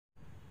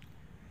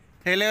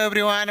Hello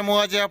everyone मु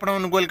आज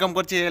आपन वेलकम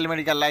करछि L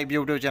medical live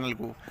YouTube channel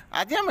को।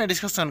 आज हम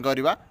डिस्कशन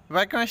करबा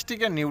वैकेंसी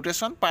के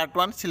न्यूट्रिशन पार्ट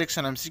 1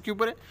 सिलेक्शन एमसीक्यू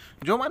पर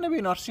जो माने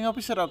भी nursing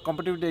officer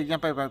competitive exam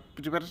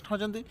preparation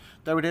होजंती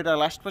तो वीडियो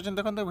लास्ट पर्यंत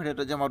देखंतु।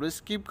 वीडियो जमा भी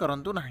स्किप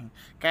करंतु नाही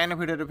Kine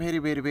video very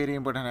very very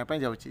important पे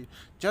जाउछि।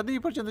 जदि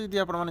पर्यंत जदि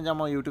आपन माने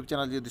जमा यूट्यूब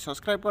चैनल जदि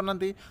सब्सक्राइब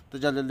करनंती तो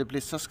जल्दी जल्दी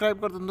प्लीज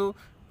सब्सक्राइब कर दंतु।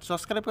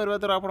 सब्सक्राइब करवा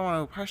द्वारा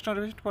आप फास्ट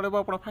नोटिफिकेशन पड़े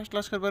आप फास्ट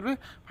क्लास करेंगे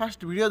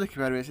फास्ट वीडियो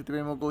देखिपारे से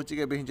मुझे कहूँ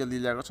कि जल्दी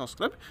जाकर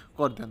सब्सक्राइब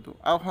कर दिंतु।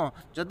 आ हाँ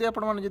जदि आप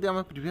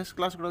प्रीवियस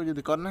क्लास गुड़ा जब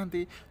करना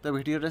तो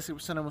वीडियो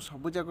डिस्क्रिप्शन में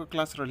सब जाक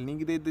क्लास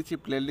लिंक दे देती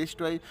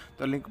प्लेलिस्ट वाइज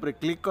तो लिंक पर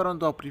क्लिक करूँ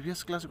और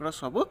प्रीवियस क्लास गुड़ा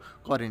सब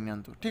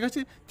कर ठीक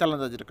अच्छे।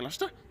 चलते आज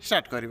क्लासटा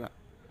स्टार्ट करवा।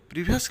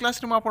 प्रीवियस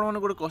क्लास में आपको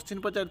गोटे क्वेश्चन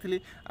पचारि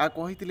आ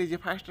कही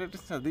फास्ट रेट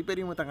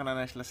देपारी मुझे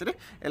क्लास में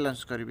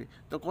एनाउंस करी।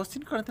 तो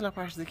क्वेश्चन कौन था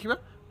फास्ट देखा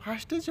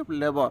फास्टेज of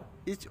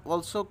labour is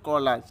also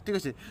called as ठीक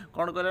अच्छे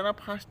कौन कहले ना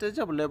फास्टेज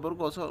ऑफ लेबर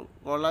को ऑल्सो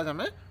कॉल्ड एज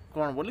आम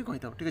कौन बोली कही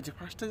था ठीक अच्छे।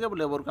 फास्टेज ऑफ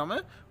लेबर को आम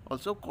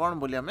ऑल्सो कौन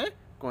बोली आम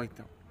कही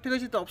था ठीक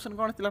अच्छे। तो ऑप्शन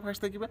कौन था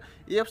फास्ट देखा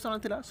ए ऑप्शन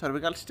था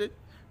सर्विकल स्टेज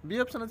बी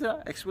ऑप्शन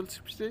था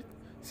एक्सपल्सिव स्टेज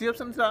सी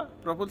ऑप्शन था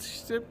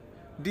प्रोपल्सिव स्टेज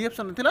डी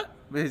ऑप्शन था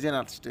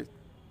वेजिनल स्टेज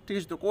ठीक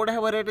है। तो कौटा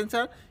है right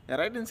answer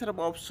right answer of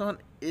option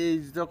A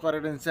is the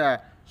correct answer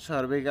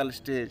cervical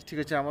stage ठीक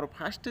अच्छे। आम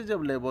फास्टेज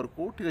ऑफ लेबर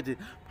को ठीक अच्छे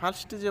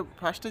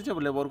फास्टेज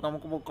ऑफ लेबर को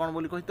आमको कौन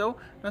बोली कही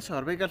ना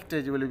सर्विकल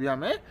स्टेज बोली भी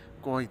आम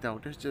कही था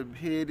ठीक अच्छे।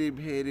 भेरी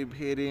भेरी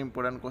भेरी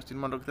इंपोर्टेंट क्वेश्चन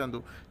मन रखि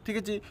था ठीक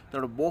अच्छे।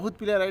 तो बहुत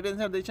पिला राइट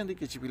आंसर देते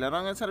किसी पिला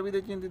रंग आंसर भी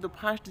देते। तो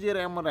फास्ट जी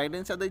आम राइट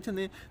आंसर देते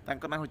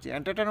ना हूँ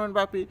एंटरटेनमेंट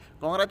बापी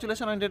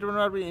कंग्राचुलेसन एंटरटेनमेंट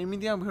बापी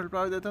एमती भिडियो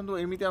पाई देखता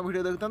एमती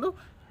भिडियो देखता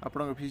आप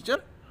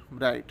फ्यूचर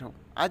ब्राइट हो।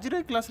 आज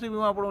क्लास भी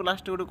मुझे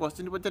लास्ट गोटे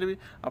क्वेश्चन पचारि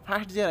आ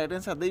फास्ट जी राइट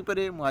आंसर दे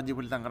पारे मुझे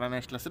बोली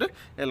नेक्स्ट क्लास में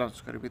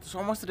एनाउंस करी। तो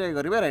समस्त ट्राई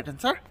करेंगे राइट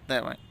आंसर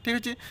देवा ठीक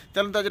अच्छे।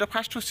 चलते आज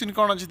फास्ट क्वेश्चन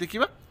कौन अच्छे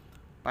देखा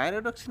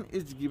पायरोडक्सिन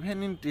is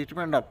given in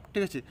treatment of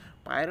ठीक अच्छे।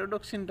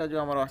 पायरोडक्सिन जो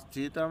आम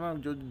आसी तो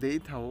आम जो दे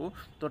था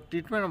तो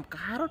ट्रिटमेंट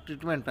कहार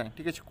ट्रिटमेंट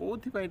ठीक अच्छे कौन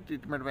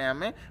ट्रिटमेंट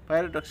आम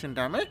पायरोडक्सिन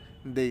आम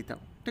दे था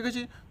ठीक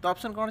अच्छे। तो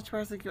ऑप्शन कौन अच्छे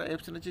फास्ट देखा ए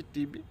ऑप्शन अच्छे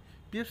टीबी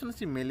बी ऑप्शन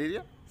अच्छे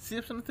मलेरिया सी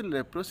ऑप्शन अच्छे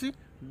लेप्रोसी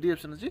डी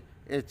ऑप्शन अच्छे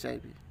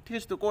HIV ठीक है।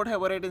 तो कौन है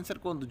राइट आंसर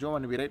कहूँ जो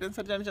मैंने भी राइट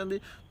आंसर जानते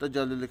तो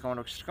जल्दी जल्दी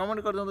कमेंट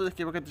कर दिखाँ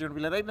देखिए केते जन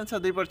पिला राइट आंसर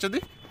दे पारछंती।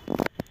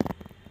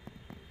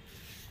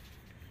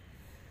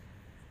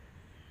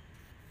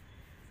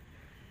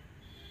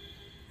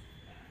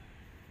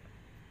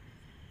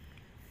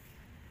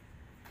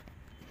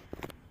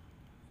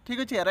 ठीक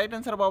अच्छे right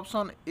answer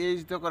option A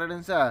is the correct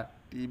answer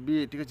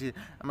TB ठीक अच्छे।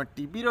 आम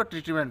टीबी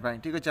ट्रिटमेंट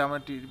ठीक अच्छे आम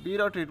टीबी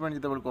ट्रिटमेंट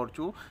जो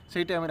करूँ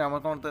से टाइम आम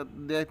कौन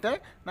दिखाई था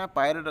ना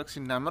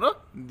पायरोडक्सिन नाम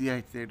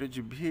दिखाई था।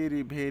 ये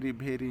भेरी भेरी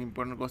भेरी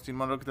इंपोर्टेंट क्वेश्चन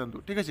मन रखि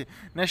था ठीक अच्छे।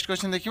 नेक्स्ट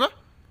क्वेश्चन देखा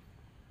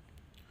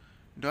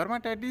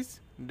dermatitis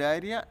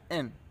diarrhoea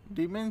and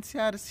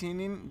dementia are seen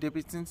in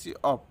deficiency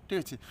of ठीक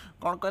अच्छे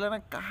कौन कहला ना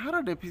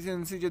कहार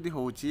डेफिशिएंसी जदि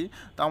होची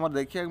तो आम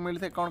देखा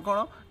मिलता है कौन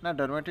कौन ना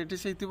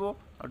डर्माटाइटिस हो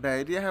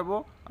डायरिया हे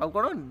आउ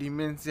कौन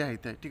डिमेंशिया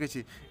होता है ठीक अच्छे।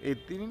 ये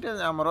तीन टा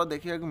आम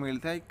देखा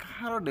मिलता है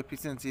कहार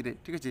डेफिशिएंसी रे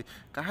ठीक अच्छे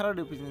कहार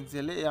डेफिशिएंसी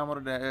हेले आम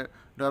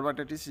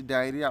डर्माटाइटिस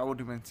डायरिया और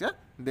डिमेंशिया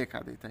देखा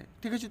देता है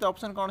ठीक अच्छे। तो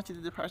ऑप्शन कौन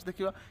अच्छे फास्ट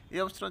देखा ए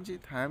ऑप्शन अच्छे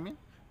थायमिन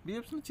बी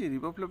ऑप्शन अच्छे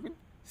रिबोफ्लोविन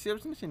सी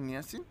ऑप्शन अच्छे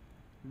नियासिन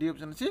डी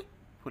ऑप्शन अच्छे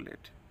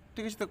फोलेट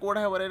ठीक है। तो कौन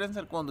है राइट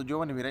आंसर कहूँ जो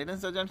मैंने भी राइट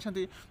आंसर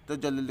जानते तो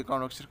जल्दी जल्दी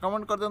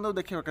कमेंट कर दिखाँ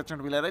देखिए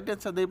केते पिला राइट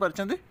आंसर दे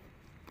पारछंती।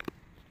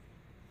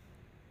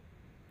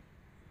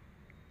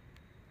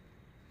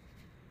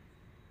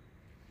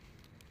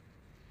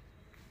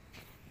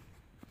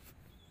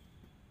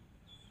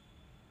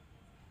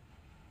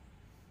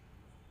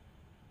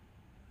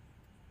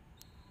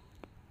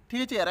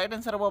 ठीक अच्छे right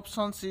answer of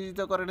option C is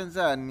the correct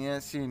answer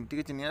niacin ठीक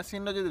अच्छे।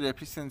 नियासिन जो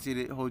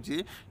डेफिशिएंसी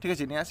होची ठीक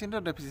अच्छे नियासिन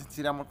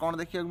डेफिशिएंसी आम कौन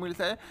देखा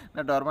मिलता है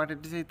ना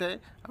डर्माटाइटिस होता है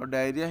और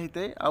डायरिया होता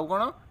है आउ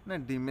कौन ना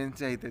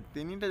डिमेंशिया होता है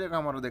तीन टा जगह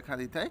आम देखा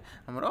देता है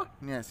आमर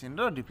नियासिन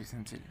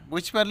डेफिशिएंसी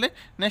बुझिपारे।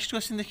 नेक्स्ट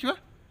क्वेश्चन देखा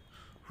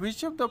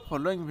which of the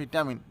following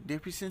vitamin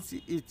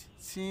deficiency is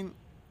seen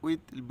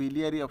with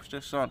biliary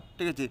obstruction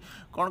ठीक अच्छे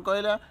कौन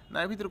कहला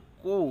ना भर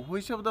को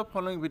which of the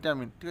following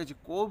vitamin ठीक अच्छे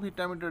को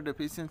विटामिन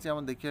डेफिशिएंसी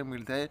आम देखा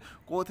मिलता है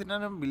कौ थी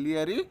ना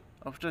बिलियरी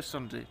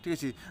ऑब्स्ट्रक्शन रे ठीक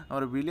अच्छे।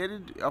 आम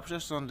बिलियरी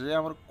ऑब्स्ट्रक्शन रे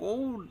आम कौ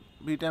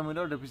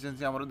विटामिन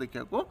डेफिशिएंसी आम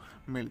देखा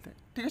मिलता है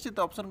ठीक अच्छे।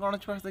 तो ऑप्शन कौन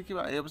अच्छे फास्ट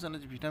देखा ए ऑप्शन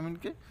अच्छे विटामिन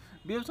के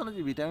बी ऑप्शन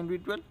अच्छे विटामिन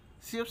B12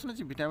 सी ऑप्शन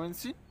अच्छे विटामिन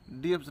सी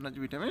डी ऑप्शन अच्छे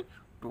विटामिन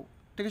 2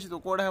 ठीक है। तो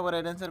कौन है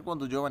राइट आंसर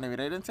कहूँ जो मैंने भी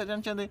राइट आंसर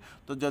जानते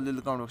तो जल्दी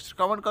जल्दी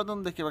कमेंट कर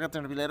दूँ देखिए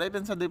केते पिला राइट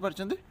आंसर दे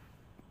पारछंती।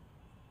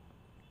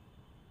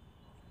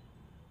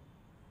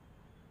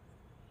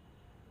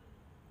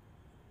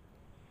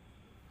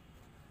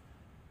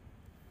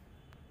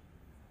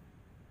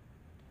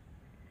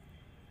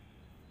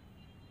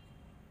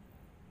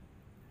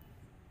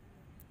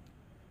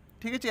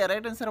 ठीक अच्छे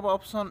right answer of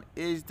option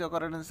A is the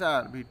correct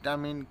answer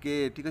vitamin के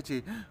ठीक अच्छे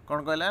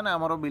कौन कहला ना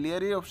आमर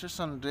बिलियरी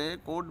ऑब्स्ट्रक्शन रे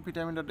कोड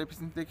विटामिन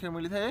डेफिशिएंसी देखा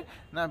मिलता है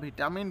ना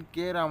विटामिन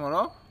के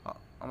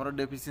आमर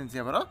डेफिशिएंसी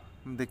आमर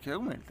देखा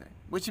मिलता है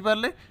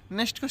बुझिपारे।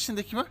 नेक्स्ट क्वेश्चन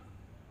देखा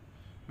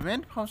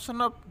main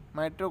function of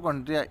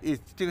mitochondria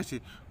is ठीक अच्छे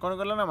कौन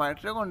कहला ना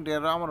माइटोकॉन्ड्रिया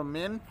आमर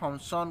मेन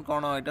फंक्शन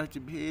कौन यहाँ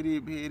हूँ भेरी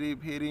भेरी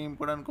भेरी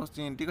इंपोर्टाट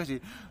क्वेश्चन ठीक अच्छे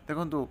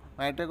देखो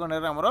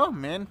माइटोकॉन्ड्रिया आमर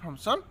मेन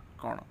फंक्शन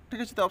कौन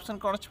ठीक अच्छे तो ऑप्शन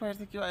कौन अच्छे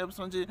देखिए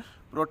ऑप्शन अच्छे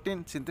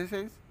प्रोटीन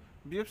सिंथेसाइज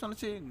बी ऑप्शन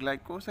अच्छे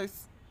ग्लाइकोसाइज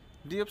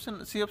डी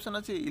ऑप्शन सी ऑप्शन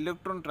अच्छे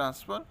इलेक्ट्रॉन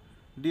ट्रांसफर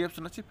डी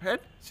ऑप्शन अच्छे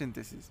फैट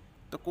सिंथेसिस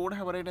तो कौन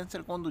है राइट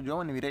आंसर कहूँ जो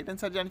मैंने भी राइट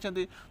आंसर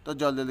जानते तो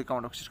जल्दी जल्दी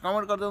कमेंट बॉक्स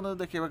कमेंट कर दिखाँ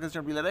देखिए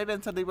किसी पिला राइट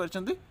आंसर दे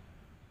पार्टी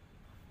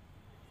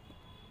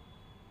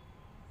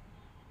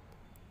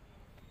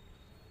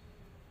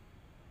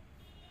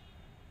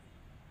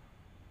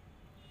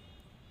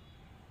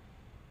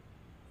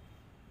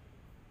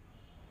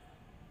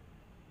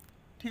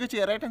ठीक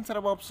अच्छे right answer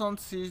of option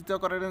C is the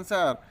correct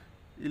answer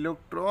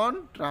electron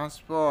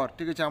transfer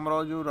ठीक अच्छे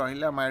आमर जो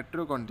रहा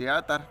माइटोकॉन्ड्रिया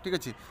तार ठीक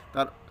अच्छे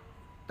तार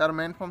तार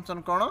मेन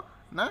फंक्शन कौन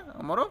ना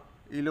आमर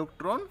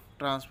इलेक्ट्रॉन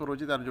ट्रांसफर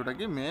होची तार जोटा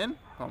कि मेन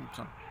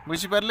फंक्शन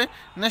बुझीपारे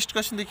नेक्स्ट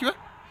क्वेश्चन देखिए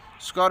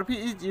scurvy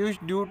is use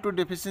due to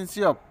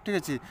deficiency of ठीक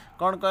अच्छे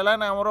कौन कहला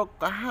ना आमर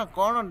कहा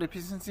कौन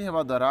डेफिशिएंसी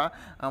होगा द्वारा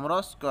आमर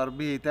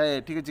स्कर्वी होता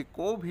है ठीक अच्छे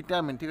को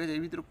विटामिन ठीक अच्छे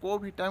भर को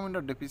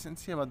विटामिन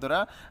डेफिशिएंसी होगा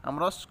द्वारा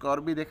आमर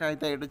स्कर्वी देखा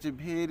होता है ये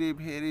भेरी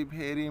भेरी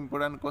भेरी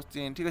इंपोर्टाट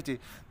क्वेश्चन ठीक अच्छे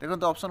देखो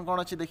तो ऑप्शन कौन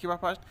अच्छे देखा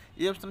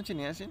फास्ट ए ऑप्शन अच्छे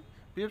नियासिन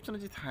बी ऑप्शन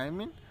अच्छे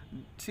थायमिन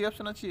सी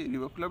ऑप्शन अच्छे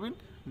रिबोफ्लाविन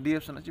डी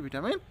ऑप्शन अच्छे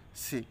विटामिन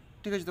सी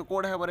ठीक है तो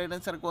कौन है राइट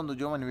आंसर कहूँ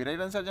जो मैंने भी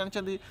राइट आंसर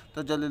जानते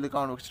तो जल्दी जल्दी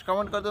कमेंट बॉक्स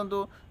कमेंट कर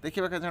दिखाँ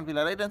देखिए कैसे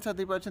पिला राइट आंसर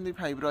दे पार्टी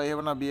 5 ए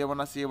बना बी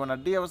बना सी बना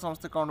डी हे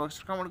समस्त कमेंट बॉक्स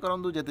कमेंट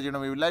करूँ जिते जन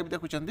भी लाइव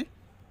देखुं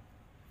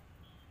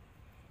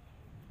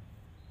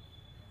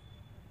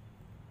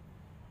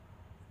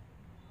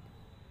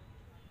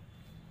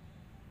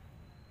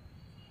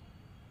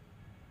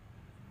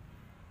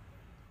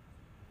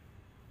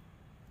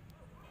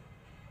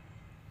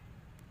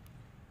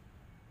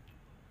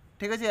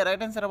ठीक अच्छे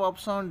right answer of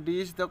option D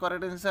is the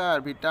correct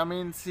answer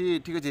vitamin C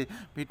ठीक अच्छे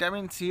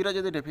विटामिन सी रो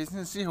जदि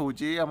डेफिशिएंसी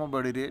होची आम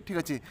बॉडी रे ठीक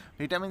अच्छे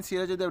विटामिन सी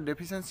रो जदि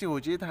डेफिशिएंसी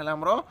होची ताहले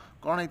हमरो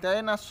कोन होता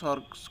है ना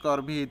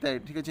स्कर्वी होता है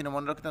ठीक अच्छे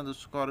मन रखता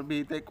स्कर्वी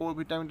होता है को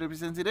विटामिन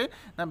डेफिशिएंसी रे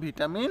ना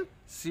विटामिन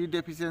सी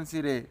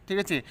डेफिशिएंसी रे ठीक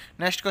अच्छे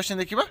नेक्स्ट क्वेश्चन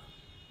देखिबा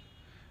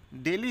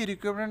daily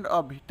requirement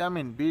of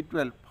vitamin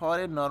B12 for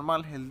a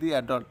normal healthy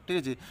adult ठीक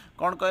अच्छे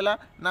कौन कहला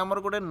ना आमर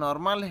गोटे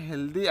नॉर्मल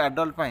हेल्दी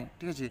एडल्ट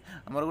ठीक अच्छे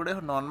आमर गोटे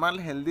नॉर्मल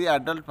हेल्दी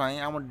एडल्ट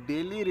आम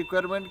डेली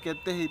रिक्वायरमेंट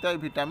केते होता है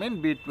विटामिन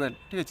B12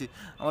 ठीक अच्छे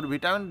आमर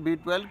विटामिन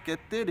B12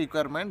 केते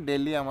रिक्वायरमेंट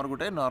डेली आमर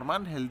गोटे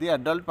नॉर्मल हेल्दी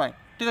एडल्ट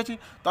ठीक अच्छे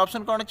तो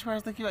ऑप्शन कौन अच्छे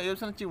फास्ट देखिए ए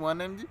ऑप्शन अच्छे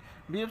 1 mg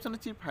बी ऑप्शन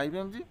अच्छे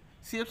 5 mg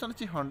सी ऑप्शन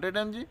अच्छे 100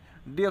 mg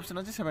डी ऑप्शन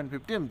अच्छे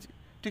 750 mg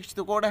ठीक है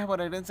तो कौन है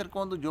राइट आंसर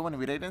कहूँ जो मैंने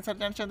भी राइट आंसर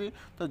जानते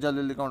तो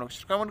जल्दी जल्दी कमेंट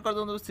बॉक्स कमेंट कर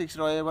दूँ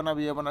 6 ए बना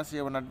बी बना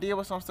सी बना डी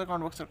हे समस्त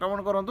कमेंट बॉक्स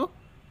कमेंट करूँ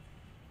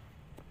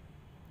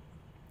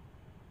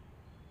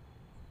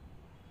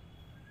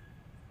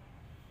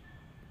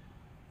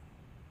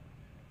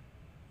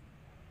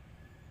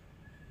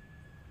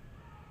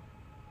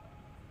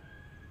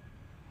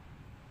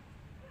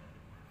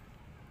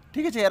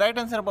ठीक है right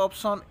answer of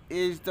option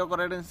A is the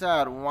correct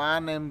answer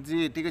 1 mg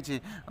ठीक है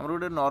आम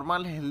गोटे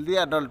नॉर्मल हेल्दी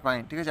एडल्ट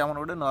ठीक है आम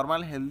गोटे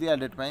नॉर्मल हेल्दी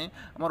एडल्ट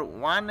आमर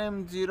 1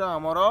 mg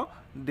आमर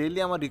डेली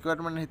आम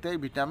रिक्वायरमेंट होता है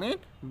विटामिन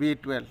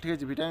B12 ठीक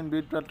है विटामिन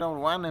B12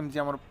 1 mg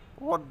आमर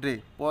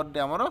पर डे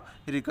आमर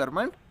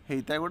रिक्वायरमेंट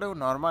होता है गोटे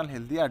normal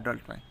healthy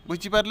adult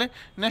बुझीपारे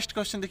next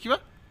question देखिए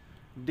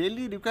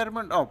daily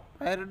requirement of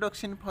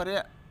pyridoxine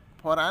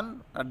for an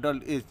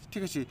adult age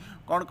ठीक अच्छे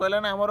कौन कहला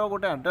ना आमर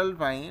गोटे एडल्ट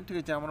ठीक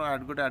अच्छे आम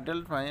गोटे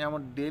एडल्ट आम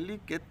डेली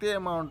केते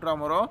अमाउंट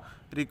आमर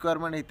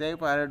रिक्वायरमेंट होता है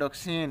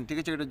पायरिडॉक्सिन ठीक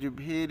अच्छे गोटे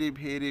भेरी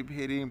भेरी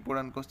भेरी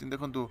इंपोर्टाट क्वेश्चन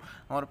देखो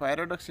आम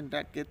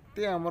पायरिडॉक्सिनटा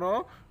केते आमर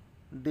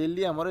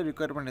डेली आमर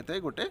रिक्वायरमेंट होता है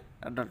गोटे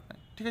एडल्ट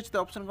ठीक अच्छे तो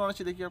ऑप्शन कौन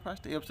अच्छे देखिए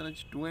फास्ट ए ऑप्शन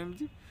अच्छे 2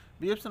 mg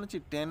बी ऑप्शन अच्छे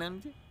 10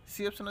 mg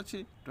सी ऑप्शन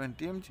अच्छे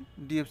 20 mg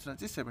डी ऑप्शन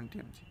अच्छे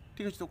 70 mg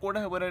ठीक है तो कौन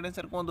है राइट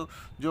आंसर कहूँ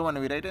जो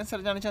मैंने भी राइट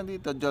आंसर जानते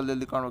तो जल्दी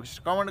जल्दी कमेंट बॉक्स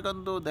कमेंट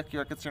करूँ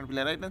देखिए कितने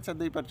पिला राइट आंसर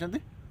दे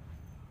पार्टी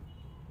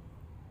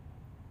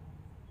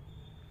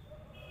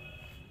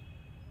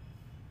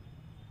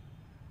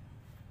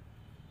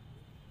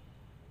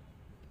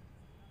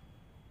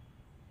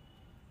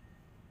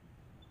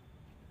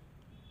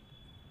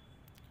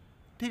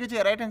ठीक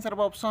अच्छे right answer of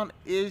option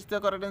A is the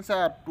correct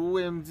answer 2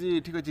 mg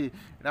ठीक अच्छे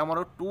आमर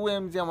 2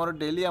 mg आमर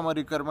डेली आम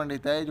रिक्वायरमेंट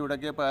होता है जोटा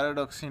कि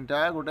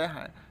पायरिडॉक्सिनटा गोटे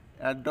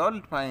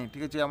एडल्ट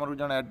ठीक अच्छे आमर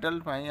जन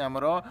एडल्ट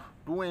आमर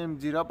 2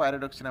 mg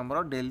पायरिडॉक्सिन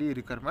आमर डेली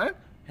रिक्वायरमेंट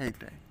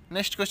होता है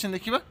नेक्स्ट क्वेश्चन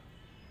देखिए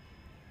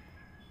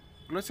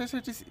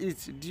glossitis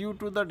is due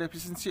to the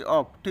deficiency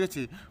of ठीक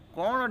अच्छे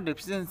कौन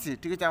डेफिशिएंसी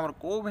ठीक अच्छे आमर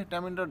को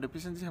विटामिन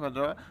डेफिशिएंसी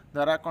होगा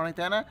द्वारा कौन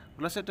होता है ना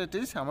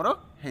ग्लोसाइटिस आमर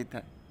होता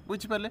है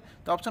बुझीपारे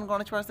तो ऑप्शन कौन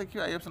अच्छे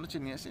देखिए ए ऑप्शन अच्छे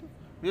नियासिन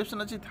बी ऑप्शन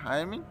अच्छे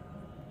थायमिन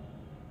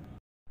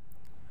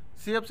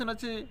सी ऑप्शन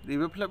अच्छे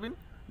रिबोफ्लाविन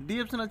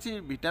डी ऑप्शन अच्छे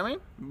विटामिन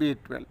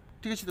B12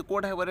 ठीक है तो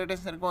कौन है राइट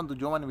आंसर कहूँ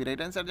जो मैंने भी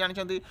राइट आंसर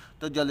जानते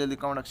तो जल्दी जल्दी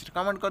कमेंट बॉक्स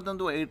कमेंट कर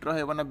दूँ 8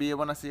 रहा ना बी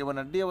बना सी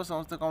बना डी हे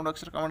समस्त कमेंट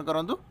बॉक्स कमेंट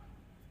करूँ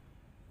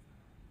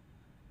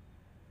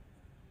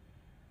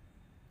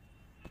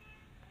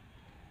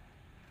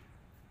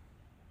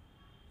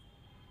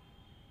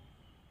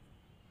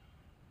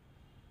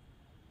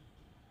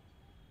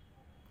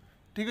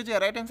ठीक है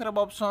right answer of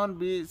option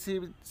B C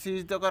C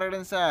is the correct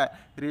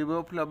answer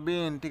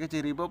riboflavin ठीक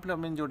है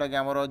रिबोफ्लाविन जोटा कि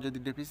आमर जदि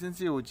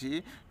डेफिशिएंसी होची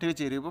ठीक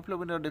है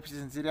रिबोफ्लाविन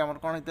डेफिशिएंसी रे आमर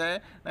कोन होता है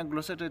ना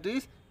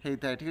ग्लोसाइटिस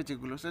होता है ठीक है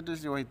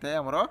ग्लोसाइटिस जो होता है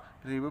आमर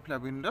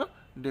रिबोफ्लाविन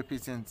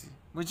डेफिशिएंसी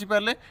बुझी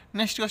पारले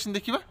नेक्स्ट क्वेश्चन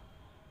देखिबा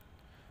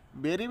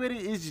beriberi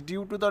is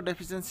due to the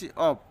deficiency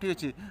of ठीक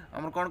अच्छे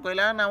आम कौन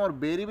कहला ना आम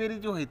बेरीबेरी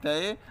जो होता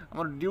है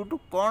आम ड्यू टू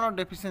कौन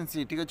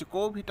डेफिशिएंसी ठीक अच्छे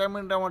कौ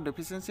विटामिन आम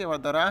डेफिशिएंसी होगा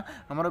द्वारा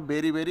आम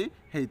बेरीबेरी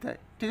होता है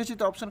ठीक अच्छे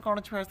तो ऑप्शन कौन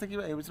अच्छे फास्ट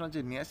देखिए ए ऑप्शन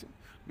अच्छे नियासिन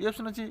बी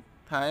ऑप्शन अच्छे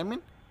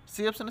थायमिन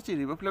सी ऑप्शन अच्छे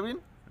रिबोफ्लाविन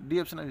डी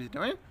ऑप्शन अच्छे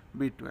विटामिन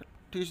B12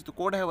 ठीक है तो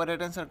कौटा है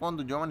राइट आंसर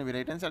कहूँ जो मैंने भी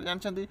राइट आंसर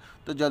जानते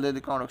तो जल्दी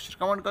जल्दी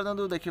कमेंट कर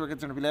दिखाँ देखिए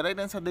केते पिला राइट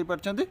आंसर दे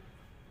पारछंती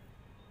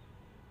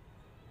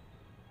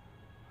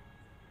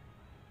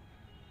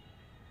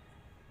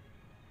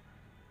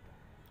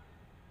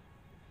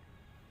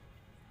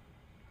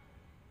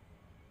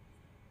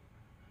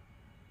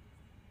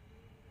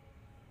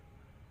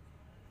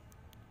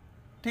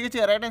ठीक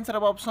है right answer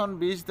of option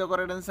B is the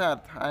correct answer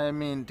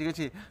thiamine ठीक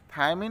है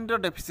थायमिन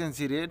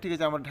डेफिशिएंसी रे ठीक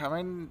है आम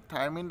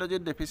थायमिन जो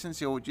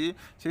डेफिशिएंसी होची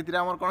से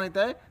आम कौन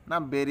होता है ना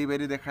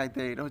बेरीबेरी देखा है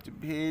ये हूँ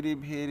भेरी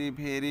भेरी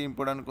भेरी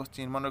इंपोर्टेंट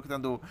क्वेश्चन मन रखी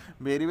था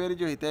बेरीबेरी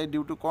जो होता है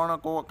ड्यू टू कौन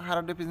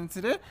कहार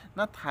डेफिशिएंसी रे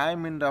ना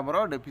थायमिन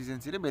आमर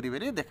डेफिशिएंसी रे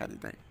बेरीबेरी देखा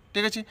देता है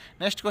ठीक है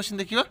नेक्स्ट क्वेश्चन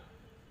देखिए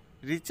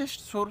richest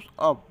source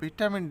of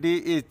vitamin D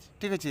is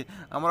ठीक अच्छे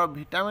आमर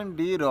विटामिन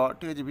डी रो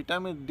ठीक अच्छे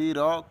विटामिन डी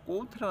रो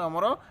कौन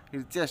आमर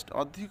रिचेस्ट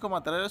अधिक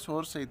मात्रा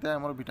सोर्स होता है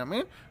आमर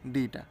विटामिन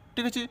डी टा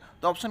ठीक अच्छे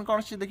तो ऑप्शन कौन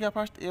अच्छे देखिए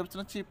फास्ट ए ऑप्शन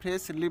अच्छी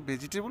fresh leaf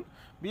vegetable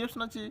B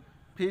option अच्छी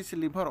fish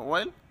liver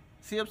oil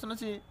C option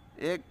अच्छी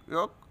एग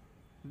यॉक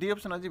डी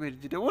ऑप्शन अच्छी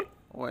वेजिटेबल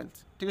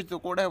ऑयल्स ठीक है तो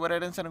कौटा है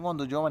राइट आंसर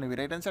कहूँ जो मैंने भी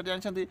राइट आंसर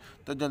जानते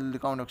तो जल्दी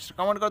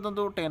कमेंट कर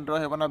दूँ 10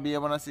 रो ना बी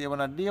हे सी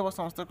हे डी हे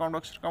समस्त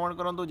कमेंट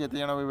करूँ जिते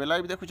जन भी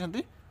लाइव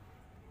देखुं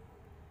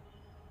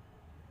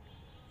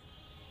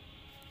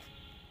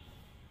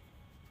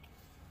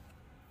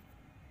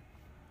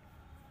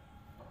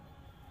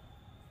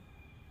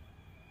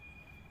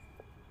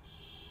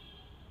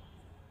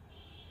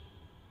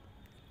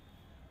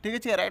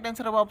ठीक है right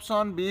answer of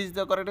option B is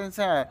the correct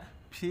answer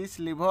fish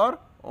liver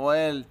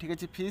oil ठीक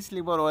है फिश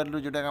लिवर ऑयल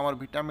जोटा आम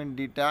विटामिन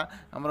डी टा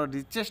आम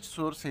रिचेस्ट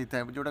सोर्स होता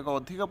है जोटा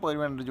अधिक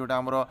परिमाण जोटा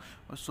आम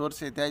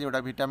सोर्स होता है जोटा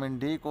विटामिन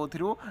डी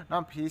कौन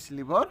ना fish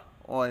liver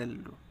oil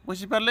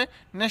बुझीपारे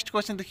next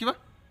question देखिए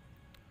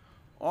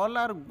all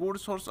are good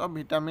source of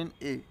vitamin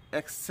A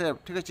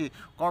accept ठीक अच्छे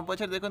कौन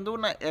पचार देखो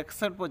ना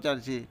एक्सेप्ट पचार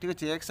ठीक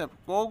अच्छे एक्सेप्ट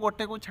कौ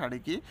गोटे को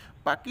छाड़ी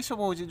बाकी सब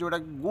हूँ जोटा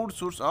good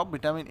source of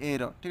vitamin A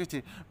रो ठीक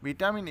अच्छे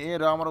विटामिन ए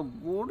रो आमर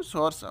गुड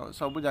सोर्स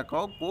सब जाक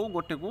कौ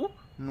गोटे को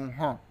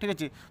नुह ठीक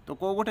अच्छे तो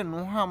कौ गोटे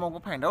नुह आमको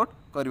फाइंड आउट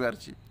करार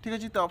ठीक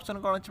अच्छे तो ऑप्शन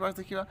कौन अच्छे पास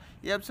देखा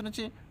ए ऑप्शन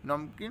अच्छे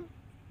नमकिन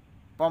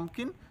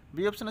पम्पकिन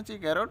बी ऑप्शन अच्छे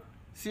कैरोट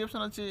सी ऑप्शन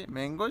अच्छे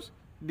मैंगोज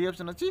डी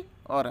ऑप्शन अच्छी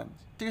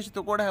ऑरेंज ठीक है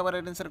तो कौटा है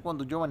राइट आंसर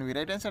कहूँ जो मैंने भी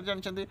राइट आंसर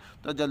जानते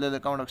तो जल्दी जल्दी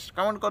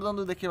कमेंट कर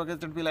दूँ देखिए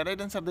केते पिला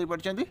राइट आंसर दे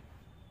पारछंती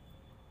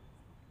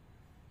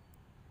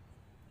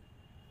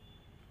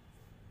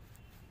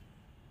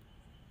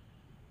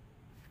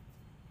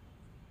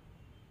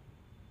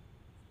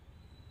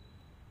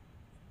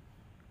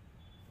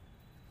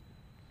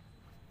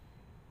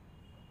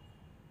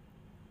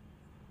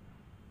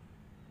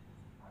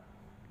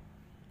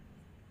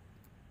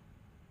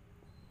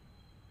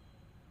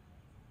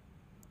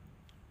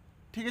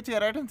ठीक है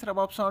right answer of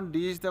option D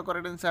is the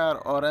correct answer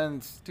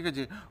orange ठीक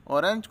है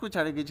ऑरेंज को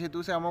छाड़ी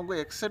जेहेतु से आमको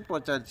एक्सेप्ट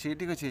पचार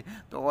ठीक अच्छे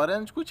तो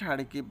ऑरेंज को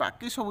छाड़ी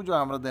बाकी सब जो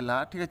आम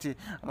देला ठीक अच्छे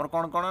आम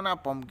कौन कौन ना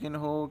पम्पकिन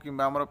हो कि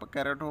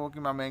कैरेट हो कि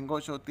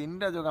मैंगोस हो तीन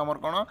टा जगह आम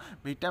कौन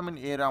विटामिन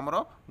ए आमर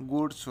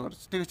गुड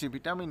सोर्स ठीक अच्छे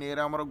विटामिन ए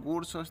आमर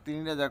गुड सोर्स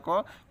तीन टा जाक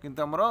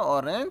किंतु आमर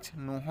ऑरेंज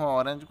नुह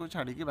ऑरेंज को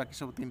छाड़ी बाकी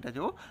सब तीन टा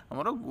जो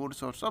आमर good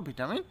source of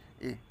vitamin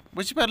A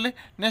बुझीपारे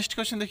next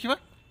question देखिए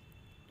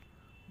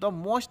the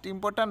most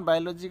important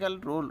biological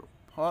role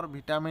for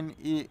vitamin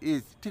E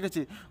is ठीक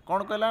अच्छे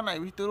कौन कहला ना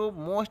भर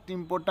मोस्ट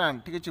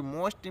इम्पोर्टाट ठीक अच्छे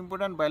मोस्ट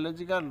इम्पोर्टाट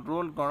बायोलॉजिकल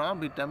रोल कौन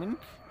विटामिन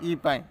ई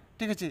पाए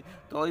ठीक अच्छे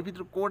तो ये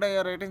भर कौटा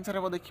राइट आंसर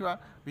हम देखा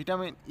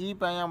विटामिन ई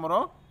आमर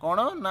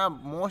कौन ना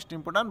मोस्ट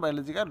इम्पोर्टाट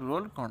बायोलॉजिकल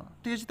रोल कौन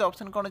ठीक अच्छे तो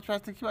ऑप्शन कौन अच्छे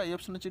फास्ट देखा ए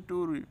ऑप्शन अच्छे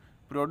to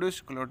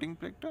produce clotting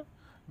factor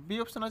B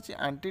option अच्छे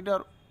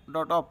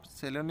antidote of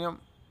selenium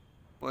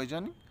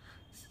poisoning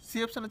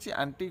C option अच्छे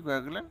एंटी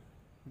कोएगुलेंट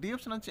डी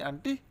ऑप्शन अच्छे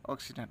एंटी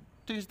ऑक्सीडेंट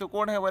ठीक है तो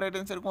कौन है राइट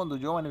आंसर कहूँ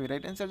जो मैंने भी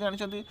राइट आंसर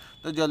जानते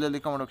तो जल्दी जल्दी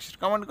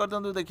कमेंट कर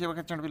दूँ देखिए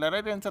केते पिला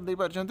राइट आंसर दे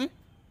पारछंती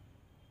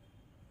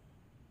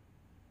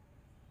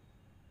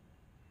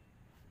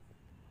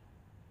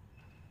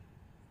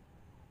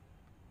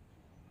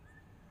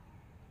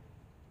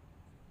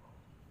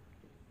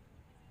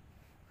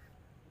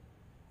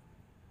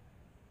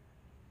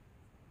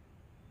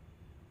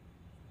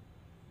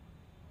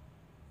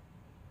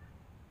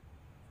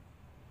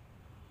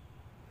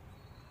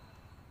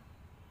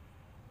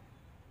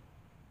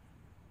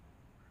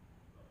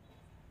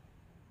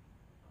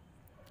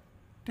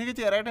ठीक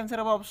है right answer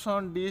of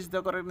option D is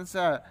the correct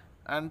answer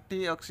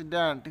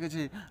antioxidant ठीक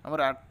अच्छे आम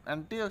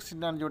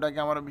एंटीऑक्सीडेंट जोटा कि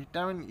आम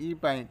विटामिन ई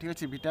ठीक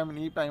अच्छे विटामिन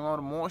ई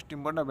आम most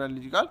important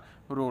biological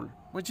role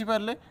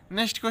बुझीपारे।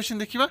 Next question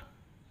देखिए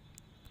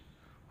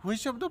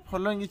which of the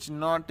following is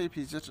not a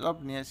features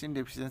of niacin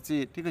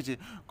deficiency ठीक अच्छे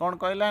कौन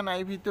कहला ना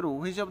भितर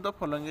व्हिच ऑफ द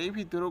फॉलोइंग ये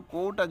भितर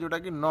कोटा जोटा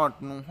कि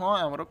नॉट नुह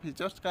आमर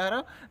फीचर्स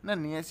कहार ना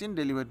नियासिन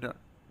डेलीवर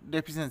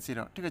डेफिशिएंसी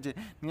ठीक अच्छे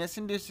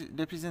नियासिन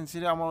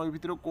डेफिशिएंसी आम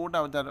भितर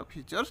कोटा तार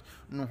फीचर्स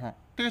नुह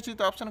ठीक अच्छे।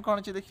 तो ऑप्शन कौन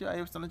अच्छे देखिए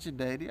आई ऑप्शन अच्छी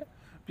डायरिया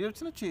बी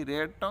ऑप्शन अच्छी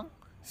रेड टंग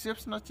सी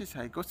ऑप्शन अच्छी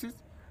साइकोसिस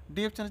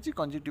डी ऑप्शन अच्छी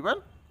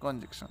कंजक्टिवल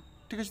कंजक्शन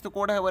ठीक है। तो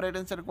कौटा है राइट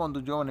आंसर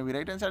कहूँ जो मैंने भी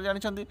राइट आंसर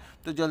जानते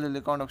तो जल्दी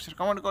जल्दी कमेंट बॉक्स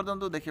कमेंट कर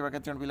दिखाँ देखा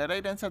केते पिला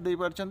राइट आंसर दे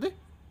पारछंती।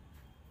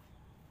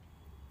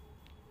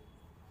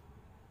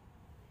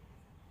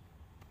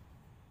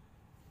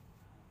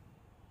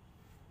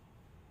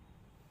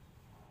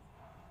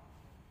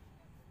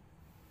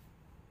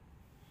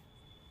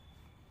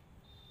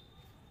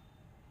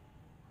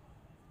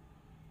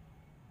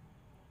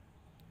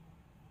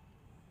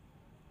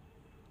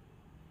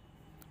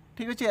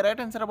 ठीक अच्छे right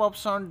answer of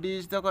option D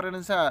is the correct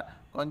answer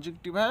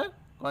कंजक्टिवल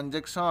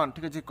conjunction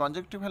ठीक अच्छे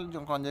कंजक्टिवल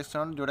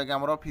कंजक्शन जोटा कि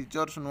आम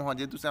फीचर्स नुह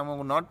जेहतु से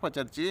आमको नट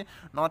पचार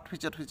नट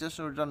फीचर्स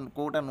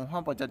कौटा नुह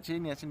पचार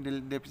नियासिन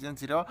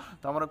डेफिशिएंसी तो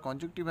आम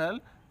कंजक्टिवल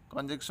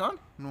कंजक्शन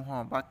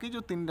नुह बाकी जो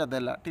तीन टा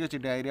देला ठीक अच्छे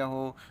डायरिया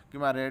हो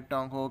कि रेड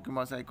टंग हो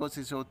कि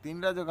साइकोसिस हो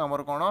तीन टा जगह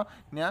आमर कौन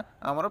ना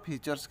आमर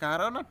फीचर्स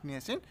कहार ना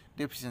नियासिन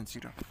डेफिशिएंसी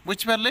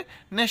बुझिपारे।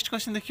 नेक्स्ट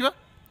क्वेश्चन देखिए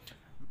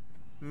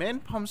main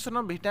function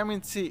of vitamin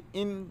C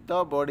in the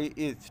body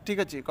is ठीक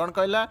अच्छे कौन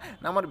कहला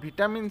ना आम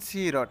विटामिन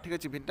सी ठीक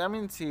अच्छे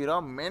विटामिन सी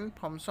मेन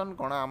फंक्शन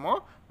कौन आम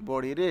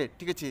बॉडी रे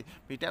ठीक अच्छे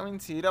विटामिन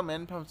सी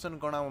मेन फंक्शन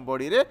कौन आम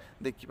बॉडी रे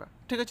देखा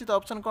ठीक अच्छे। तो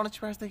ऑप्शन कौन अच्छी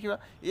फास्ट देखा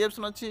ए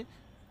ऑप्शन अच्छी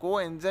को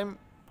enzyme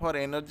for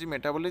energy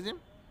metabolism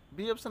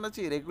B option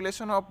अच्छी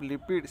regulation of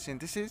lipid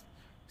synthesis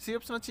C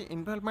option अच्छी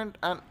involvement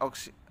and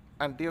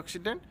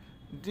antioxidant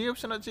D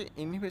option अच्छी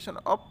इनहिबिशन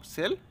ऑफ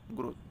सेल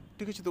ग्रोथ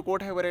ठीक है। तो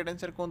कौट है राइट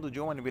आंसर कहूँ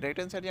जो मैंने भी राइट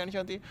आंसर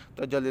जानते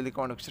तो जल्दी जल्दी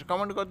कमेंट बॉक्स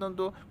कमेंट कर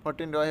दिखाँ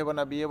 14 रहा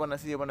ना बी हे ना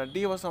सी हे ना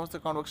डी हे समस्त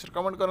कमेंट बॉक्स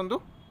कमेंट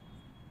करूँ।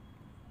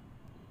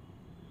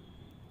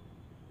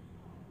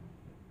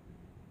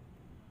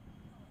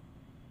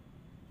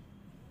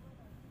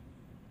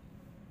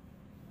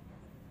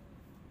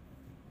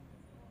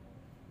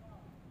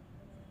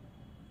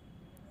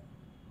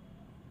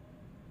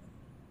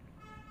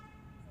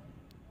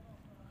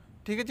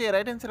 ठीक है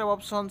right answer of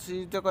option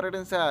C is the correct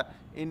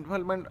answer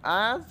involvement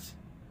as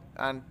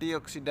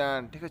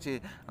antioxidant ठीक अच्छे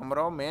आमर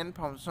मेन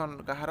फंक्शन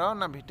कहार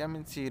ना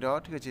विटामिन सी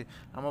ठीक अच्छे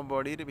आम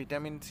बॉडी रे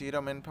विटामिन सी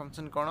मेन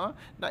फंक्शन कौन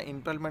ना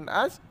इन्वॉल्वमेंट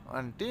एज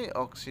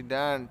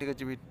एंटीऑक्सीडेंट ठीक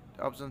अच्छे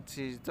option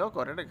C is the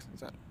correct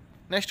answer.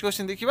 Next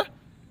question देखिए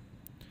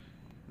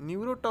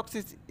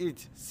न्यूरोटॉक्सिस is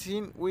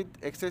seen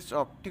with access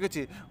of ठीक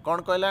अच्छे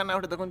कौन कहला ना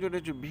देखो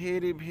जो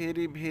भेरी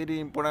भेरी भेरी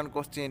इंपोर्टेंट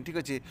क्वेश्चन ठीक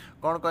अच्छे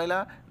कौन कहला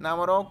ना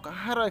आमर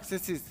कहार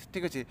एक्सेसिस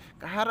ठीक अच्छे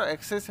कहार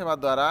एक्सेस होगा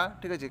द्वारा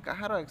ठीक अच्छे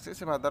कहार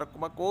एक्सेस होगा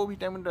द्वारा कौ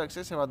विटामिन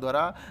एक्सेस होगा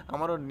द्वारा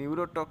आमर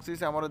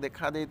न्यूरोटॉक्सिस आमर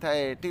देखा दे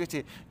थाए ठीक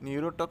अच्छे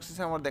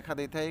न्यूरोटॉक्सिस आमर देखा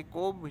दे थाए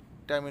कौ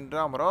विटामिन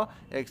आमर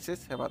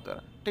एक्सेस होगा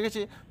द्वारा ठीक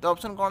अच्छे। तो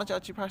ऑप्शन कौन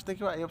अच्छी फास्ट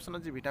देखा ए ऑप्शन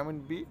अच्छी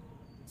विटामिन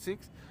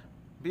B6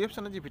 बी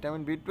ऑप्शन अच्छी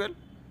विटामिन B12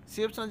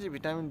 सी ऑप्शन अच्छी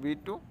विटामिन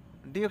B2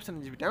 डी ऑप्शन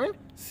अच्छी विटामिन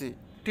सी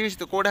ठीक है।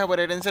 तो कौटा है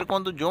राइट आंसर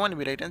कहूँ जो मैंने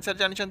भी राइट आंसर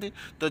जानते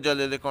तो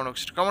जल्दी जल्दी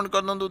कमेंट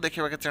कर दिखाँ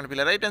देखा केते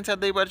पिला राइट आंसर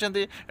दे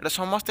पारछंती एटा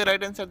समस्ते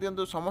राइट आंसर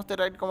दिंतु समस्ते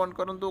राइट कमेंट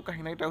करूँ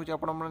कहीं यहाँ हूँ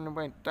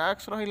आपंप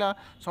टास्क रहा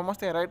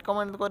समस्ते राइट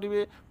कमेंट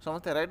करेंगे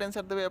समस्ते राइट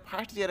आंसर देवे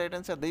फास्ट जी राइट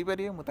आंसर दे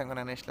पारे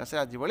मुझे नेक्स्ट क्लास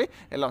आज भाई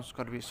अनाउंस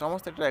करी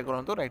समस्ते ट्राए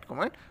करूँ राइट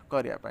कमेंट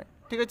करने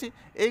ठीक अच्छे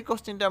यही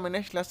क्वेश्चन आम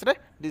नेक्स्ट क्लास रे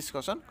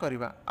डिस्कसन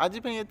करवा आज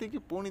ये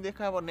पुणी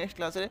देखा नेक्स्ट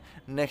क्लास रे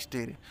नेक्स्ट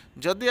डे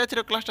जदि आज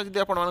क्लासटा जब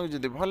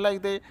आपको भल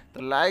लगे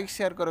तो लाइक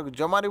शेयर कर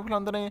जमा भी भूलु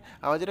नहीं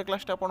आज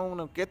क्लासटा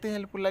आपको केते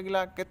हेल्पफुल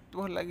लगे केते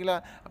भल लगे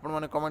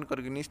आपने कमेंट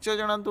करके निश्चय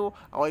जनातु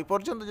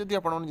आपर्यंत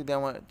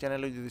जब आप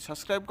चैनल जो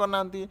सब्सक्राइब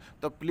करना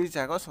तो प्लीज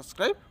आग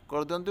सब्सक्राइब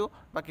कर दिंतु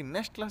बाकी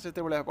नेक्स्ट क्लास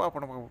जो आप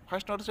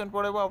फास्ट नोटिफिकेशन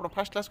पड़े आप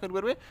फास्ट क्लास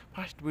करेंगे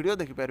फास्ट वीडियो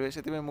देखिपारे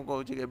से मुझे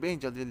कहूँ जल्दी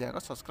जल्दी आग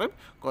सब्सक्राइब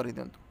कर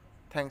दिंतु।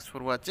 Thanks for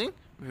watching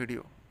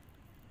video.